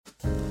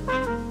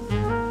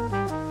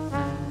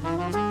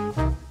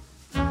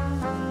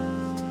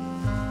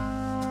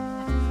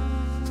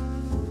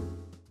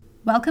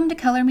Welcome to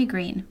Color Me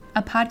Green,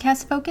 a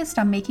podcast focused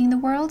on making the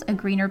world a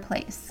greener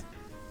place.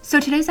 So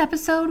today's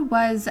episode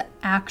was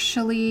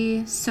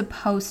actually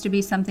supposed to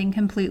be something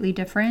completely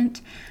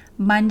different.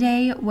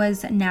 Monday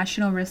was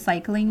National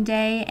Recycling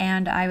Day,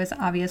 and I was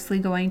obviously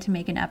going to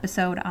make an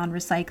episode on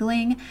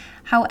recycling.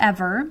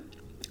 However,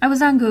 I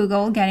was on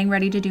Google getting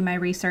ready to do my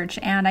research,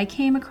 and I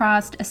came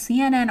across a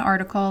CNN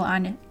article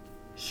on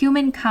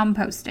human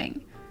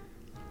composting.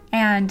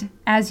 And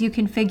as you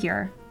can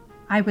figure,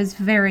 I was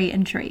very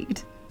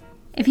intrigued.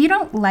 If you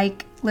don't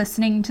like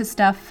listening to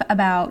stuff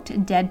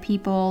about dead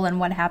people and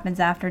what happens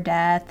after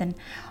death and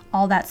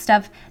all that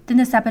stuff, then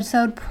this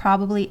episode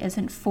probably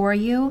isn't for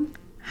you.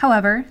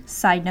 However,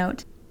 side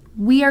note,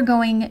 we are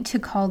going to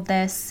call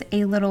this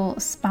a little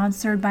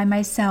sponsored by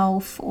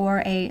myself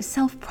or a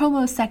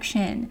self-promo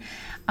section.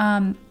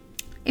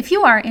 If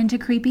you are into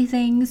creepy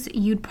things,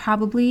 you'd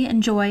probably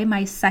enjoy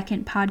my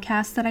second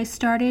podcast that I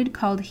started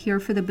called Here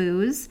for the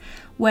Booze,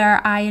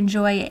 where I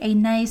enjoy a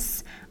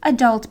nice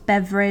adult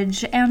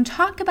beverage and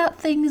talk about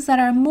things that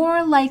are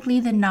more likely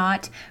than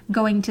not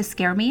going to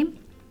scare me.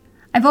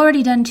 I've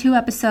already done 2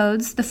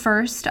 episodes, the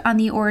first on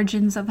the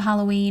origins of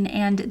Halloween,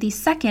 and the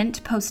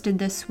second, posted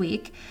this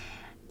week,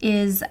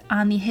 is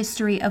on the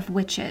history of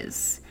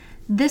witches.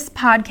 This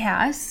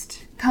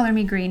podcast, Color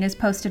Me Green, is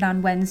posted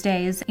on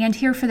Wednesdays, and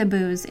Here for the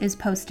Booze is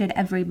posted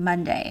every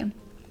Monday.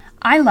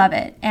 I love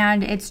it,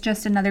 and it's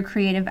just another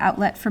creative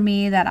outlet for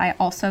me that I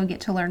also get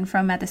to learn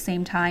from at the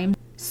same time.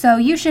 So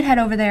you should head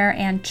over there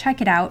and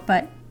check it out,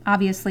 but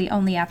obviously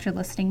only after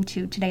listening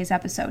to today's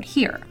episode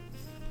here.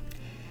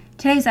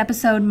 Today's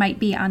episode might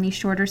be on the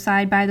shorter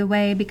side, by the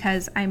way,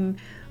 because I'm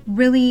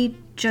really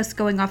just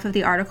going off of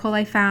the article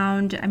I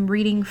found. I'm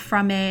reading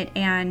from it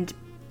and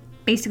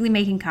basically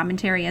making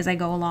commentary as I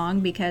go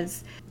along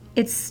because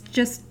it's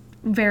just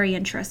very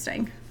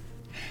interesting.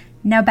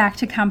 Now back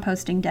to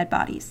composting dead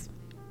bodies.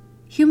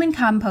 Human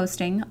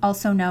composting,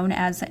 also known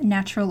as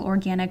natural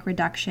organic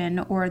reduction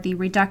or the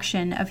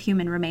reduction of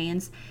human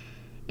remains,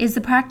 is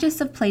the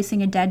practice of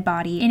placing a dead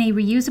body in a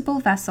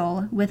reusable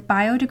vessel with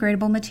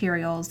biodegradable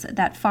materials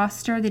that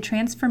foster the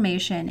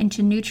transformation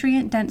into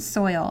nutrient-dense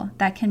soil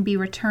that can be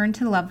returned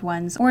to loved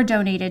ones or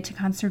donated to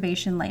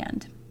conservation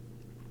land.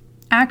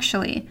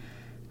 Actually,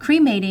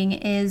 cremating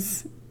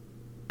is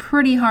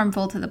pretty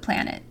harmful to the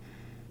planet.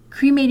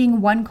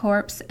 Cremating one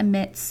corpse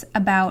emits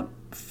about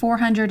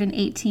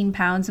 418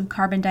 pounds of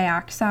carbon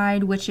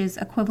dioxide, which is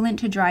equivalent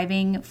to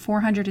driving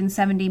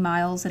 470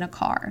 miles in a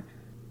car.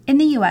 In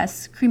the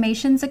U.S.,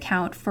 cremations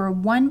account for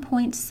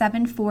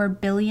 1.74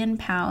 billion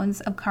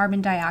pounds of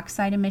carbon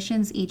dioxide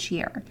emissions each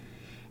year.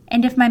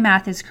 And if my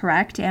math is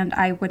correct, and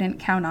I wouldn't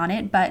count on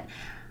it, but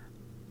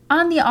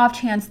on the off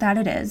chance that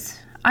it is,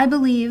 I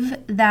believe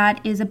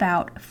that is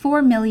about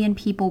 4 million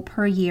people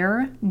per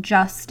year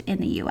just in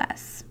the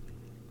U.S.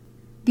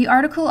 The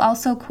article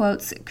also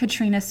quotes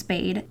Katrina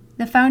Spade,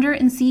 the founder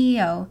and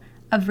CEO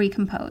of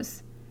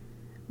Recompose,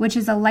 which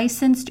is a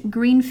licensed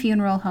green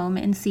funeral home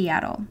in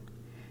Seattle.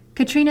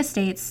 Katrina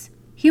states,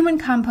 human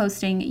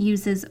composting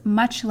uses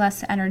much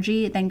less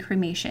energy than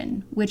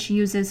cremation, which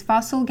uses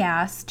fossil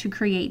gas to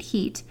create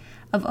heat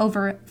of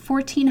over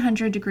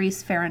 1,400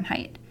 degrees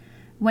Fahrenheit.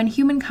 When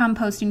human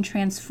composting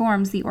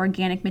transforms the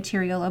organic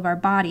material of our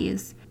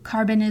bodies,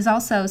 carbon is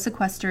also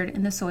sequestered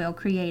in the soil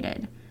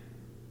created.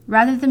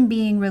 Rather than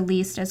being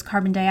released as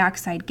carbon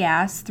dioxide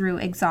gas through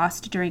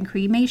exhaust during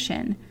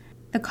cremation,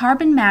 the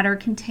carbon matter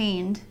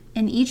contained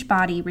in each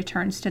body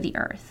returns to the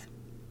earth.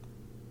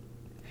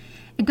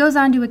 It goes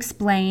on to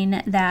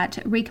explain that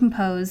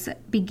Recompose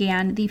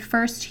began the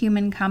first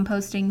human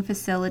composting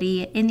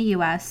facility in the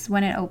U.S.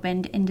 when it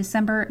opened in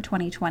December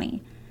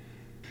 2020.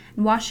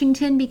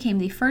 Washington became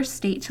the first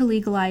state to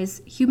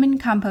legalize human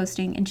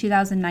composting in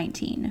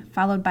 2019,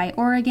 followed by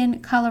Oregon,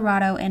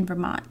 Colorado, and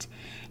Vermont.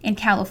 And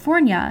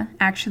California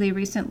actually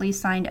recently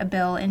signed a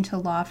bill into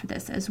law for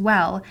this as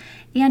well,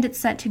 and it's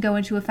set to go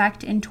into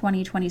effect in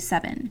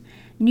 2027.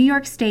 New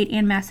York State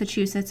and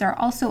Massachusetts are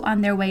also on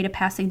their way to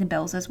passing the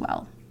bills as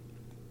well.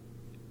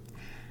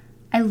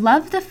 I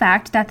love the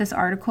fact that this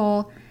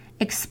article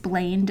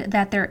explained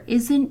that there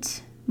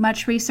isn't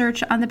much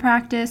research on the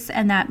practice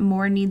and that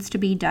more needs to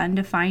be done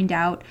to find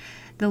out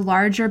the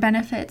larger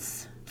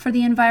benefits for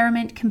the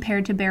environment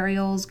compared to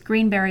burials,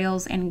 green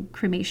burials, and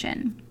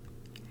cremation.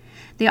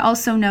 They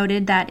also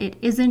noted that it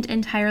isn't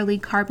entirely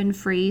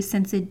carbon-free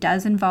since it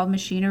does involve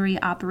machinery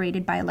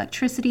operated by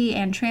electricity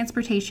and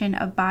transportation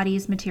of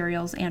bodies,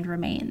 materials, and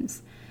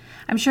remains.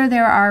 I'm sure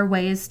there are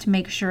ways to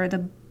make sure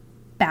the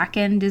back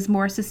end is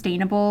more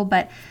sustainable,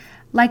 but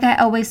like I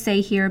always say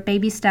here,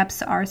 baby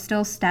steps are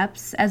still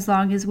steps as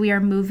long as we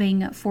are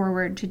moving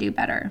forward to do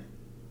better.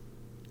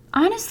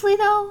 Honestly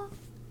though,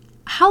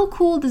 how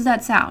cool does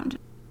that sound?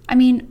 I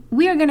mean,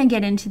 we are going to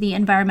get into the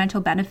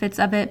environmental benefits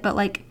of it,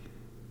 but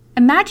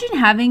imagine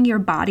having your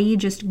body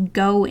just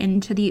go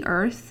into the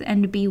earth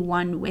and be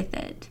one with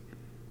it.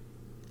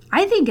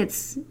 I think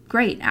it's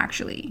great,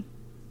 actually.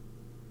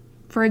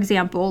 For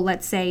example,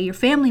 let's say your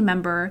family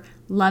member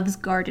loves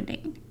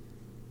gardening.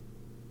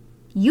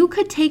 You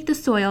could take the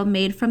soil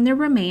made from their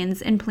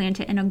remains and plant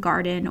it in a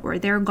garden or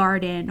their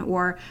garden,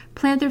 or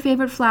plant their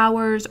favorite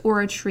flowers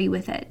or a tree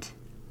with it.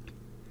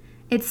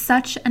 It's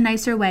such a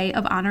nicer way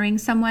of honoring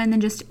someone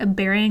than just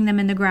burying them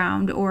in the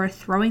ground or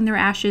throwing their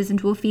ashes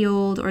into a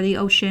field or the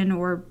ocean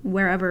or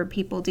wherever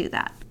people do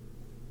that.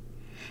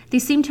 They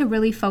seem to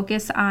really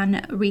focus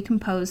on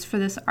Recompose for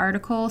this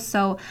article,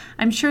 so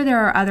I'm sure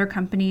there are other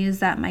companies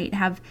that might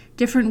have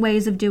different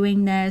ways of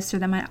doing this or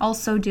that might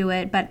also do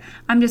it, but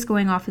I'm just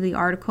going off of the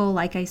article,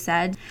 like I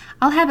said.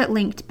 I'll have it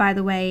linked, by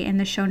the way, in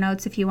the show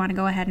notes if you want to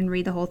go ahead and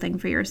read the whole thing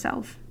for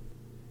yourself.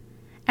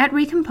 At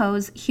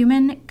Recompose,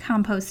 human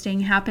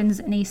composting happens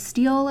in a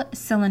steel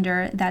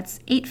cylinder that's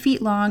 8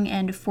 feet long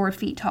and 4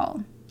 feet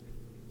tall.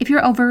 If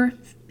you're over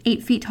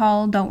 8 feet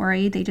tall, don't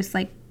worry, they just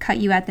cut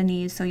you at the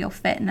knees so you'll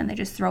fit, and then they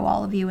just throw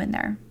all of you in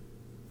there.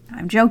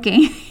 I'm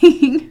joking.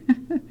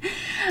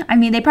 I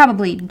mean, they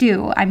probably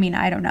do. I mean,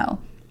 I don't know.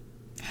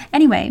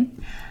 Anyway,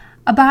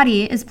 a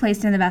body is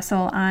placed in the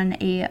vessel on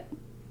a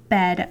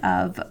bed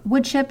of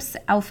wood chips,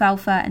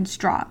 alfalfa, and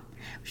straw,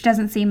 which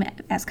doesn't seem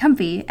as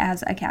comfy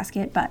as a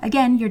casket, but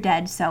again, you're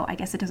dead, so I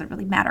guess it doesn't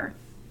really matter.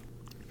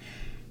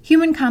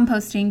 Human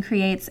composting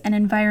creates an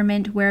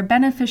environment where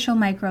beneficial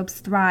microbes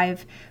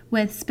thrive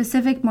with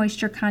specific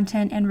moisture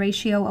content and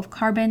ratio of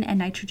carbon and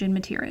nitrogen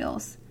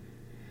materials.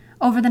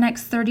 Over the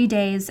next 30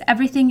 days,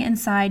 everything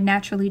inside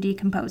naturally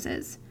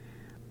decomposes.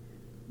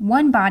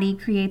 One body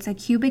creates a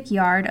cubic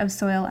yard of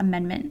soil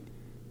amendment,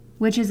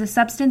 which is a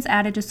substance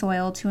added to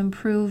soil to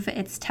improve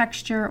its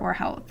texture or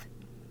health.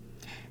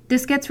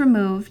 This gets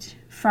removed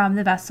from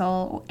the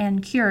vessel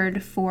and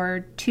cured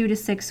for 2 to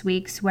 6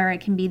 weeks, where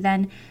it can be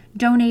then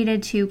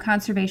donated to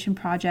conservation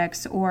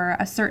projects, or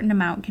a certain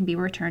amount can be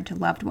returned to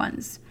loved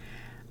ones.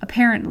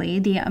 Apparently,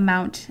 the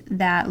amount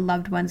that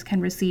loved ones can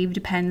receive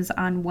depends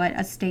on what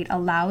a state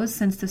allows,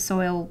 since the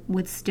soil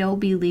would still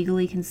be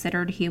legally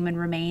considered human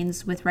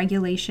remains with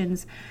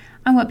regulations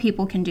on what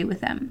people can do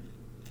with them.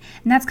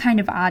 And that's kind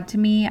of odd to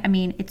me. I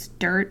mean, it's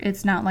dirt.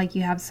 It's not like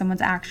you have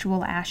someone's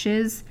actual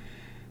ashes.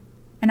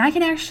 And I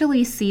can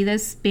actually see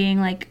this being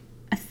a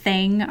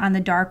thing on the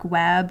dark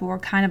web, or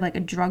kind of like a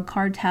drug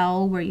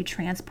cartel where you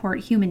transport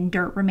human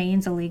dirt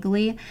remains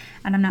illegally.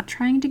 And I'm not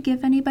trying to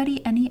give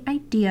anybody any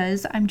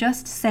ideas. I'm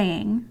just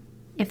saying,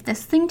 if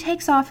this thing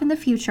takes off in the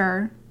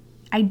future,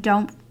 I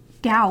don't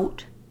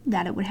doubt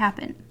that it would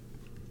happen.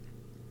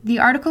 The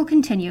article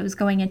continues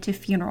going into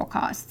funeral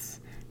costs.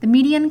 The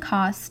median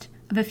cost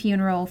of a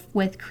funeral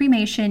with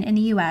cremation in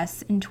the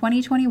U.S. in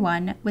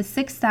 2021 was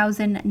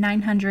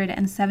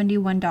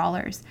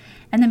 $6,971,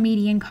 and the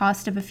median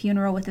cost of a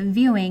funeral with a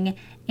viewing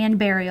and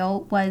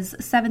burial was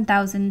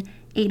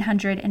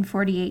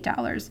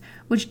 $7,848,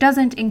 which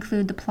doesn't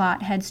include the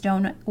plot,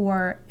 headstone,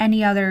 or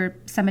any other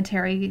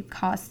cemetery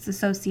costs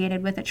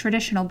associated with a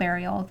traditional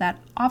burial that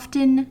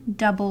often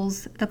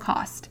doubles the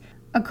cost,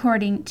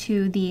 according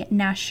to the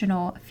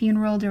National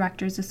Funeral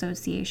Directors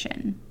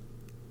Association.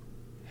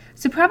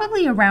 So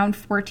probably around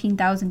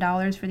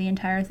 $14,000 for the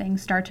entire thing,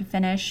 start to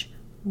finish,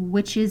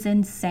 which is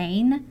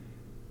insane.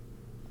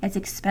 It's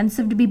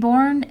expensive to be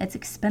born, it's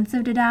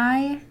expensive to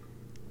die,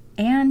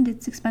 and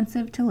it's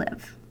expensive to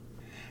live.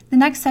 The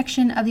next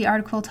section of the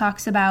article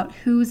talks about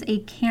who's a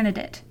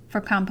candidate for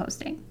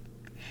composting.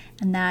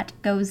 And that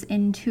goes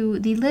into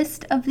the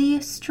list of the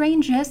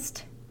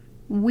strangest,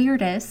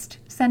 weirdest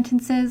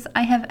sentences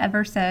I have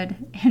ever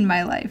said in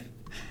my life.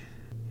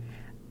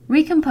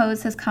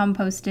 Recompose has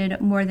composted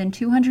more than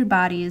 200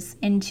 bodies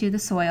into the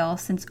soil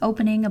since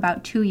opening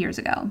about 2 years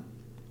ago.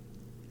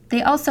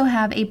 They also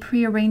have a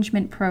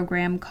pre-arrangement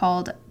program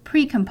called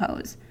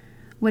Precompose,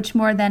 which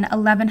more than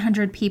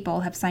 1,100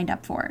 people have signed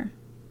up for.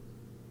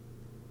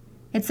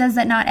 It says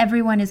that not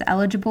everyone is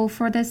eligible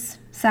for this,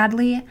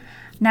 sadly.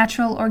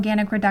 Natural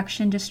organic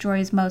reduction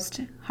destroys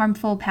most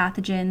harmful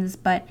pathogens,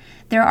 but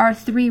there are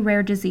 3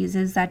 rare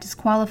diseases that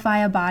disqualify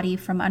a body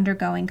from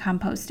undergoing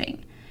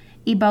composting: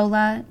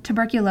 Ebola,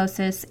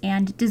 tuberculosis,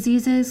 and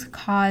diseases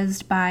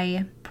caused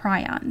by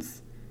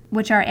prions,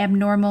 which are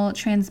abnormal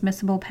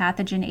transmissible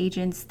pathogen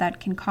agents that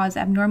can cause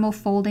abnormal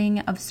folding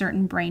of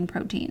certain brain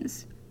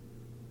proteins.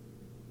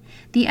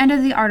 The end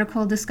of the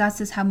article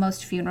discusses how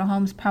most funeral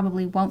homes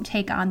probably won't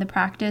take on the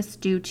practice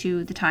due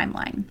to the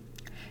timeline.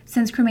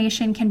 Since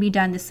cremation can be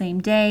done the same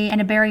day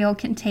and a burial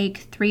can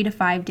take 3 to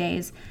 5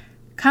 days,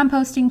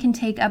 composting can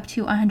take up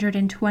to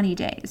 120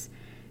 days.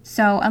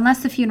 So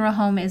unless the funeral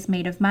home is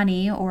made of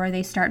money or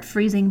they start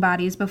freezing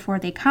bodies before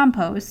they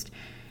compost,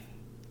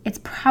 it's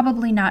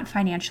probably not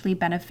financially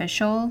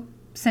beneficial,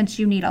 since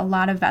you need a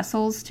lot of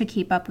vessels to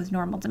keep up with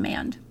normal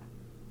demand.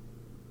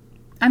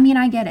 I mean,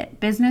 I get it.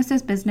 Business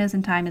is business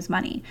and time is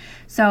money.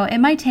 So it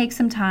might take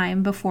some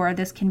time before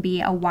this can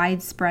be a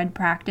widespread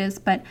practice,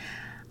 but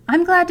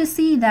I'm glad to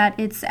see that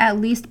it's at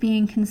least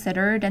being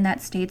considered and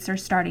that states are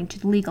starting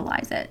to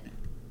legalize it.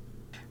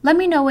 Let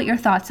me know what your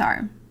thoughts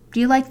are. Do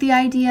you like the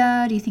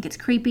idea? Do you think it's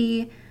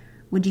creepy?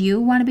 Would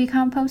you want to be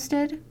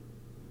composted?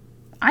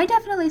 I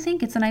definitely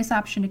think it's a nice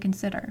option to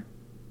consider.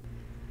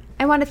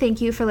 I want to thank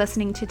you for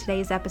listening to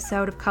today's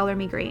episode of Color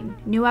Me Green.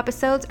 New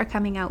episodes are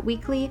coming out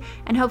weekly,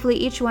 and hopefully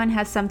each one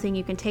has something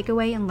you can take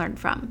away and learn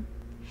from.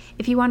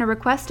 If you want to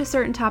request a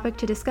certain topic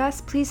to discuss,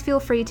 please feel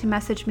free to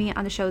message me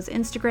on the show's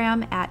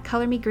Instagram at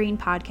Color Me Green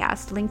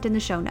Podcast, linked in the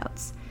show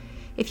notes.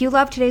 If you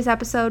loved today's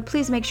episode,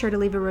 please make sure to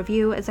leave a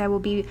review, as I will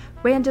be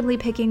randomly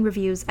picking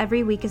reviews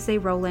every week as they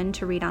roll in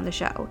to read on the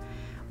show.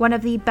 One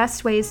of the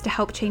best ways to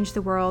help change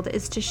the world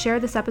is to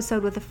share this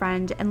episode with a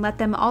friend and let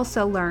them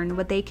also learn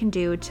what they can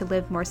do to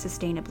live more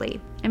sustainably.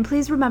 And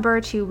please remember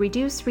to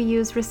reduce,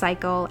 reuse,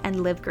 recycle,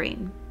 and live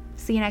green.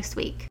 See you next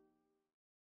week.